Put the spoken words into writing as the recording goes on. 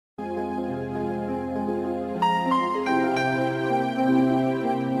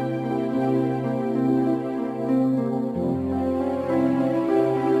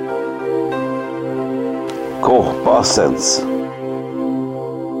pa sens.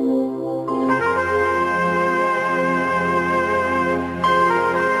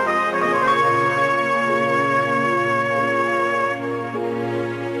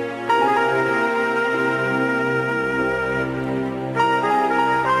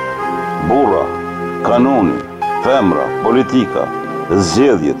 Burra, kanoni, femra, politika,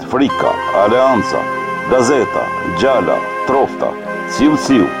 zgjedhjet, frika, aleanca, gazeta, gjala, trofta,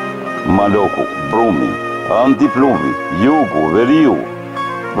 ciu-ciu, maloku, brumi, antipluvi, jugu, veriu,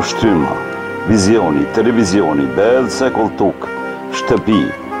 pështyma, vizioni, televizioni, bedhë se koltuk, shtëpi,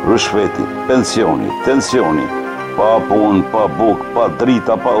 rëshveti, pensioni, tensioni, pa pun, pa buk, pa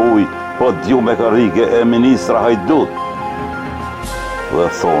drita, pa uj, pa djume karike e ministra hajdut. Dhe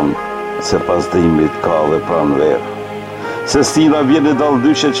thonë se pas dimrit ka dhe pranverë. Se stina vjen e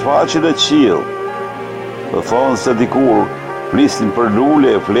daldyshe qfaqin e qil. Dhe thonë se dikur flisnin për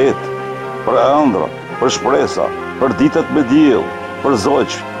lule e flet, për ëndra, për shpresa, për ditët me diell, për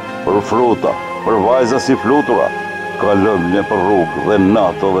zoq, për fruta, për vajza si flutura, kalëmje për rrugë dhe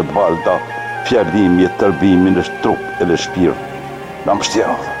nato dhe balta, fjalimi e tërbimin e trup e në shpirt. Na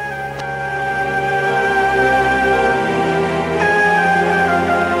mbështjellë.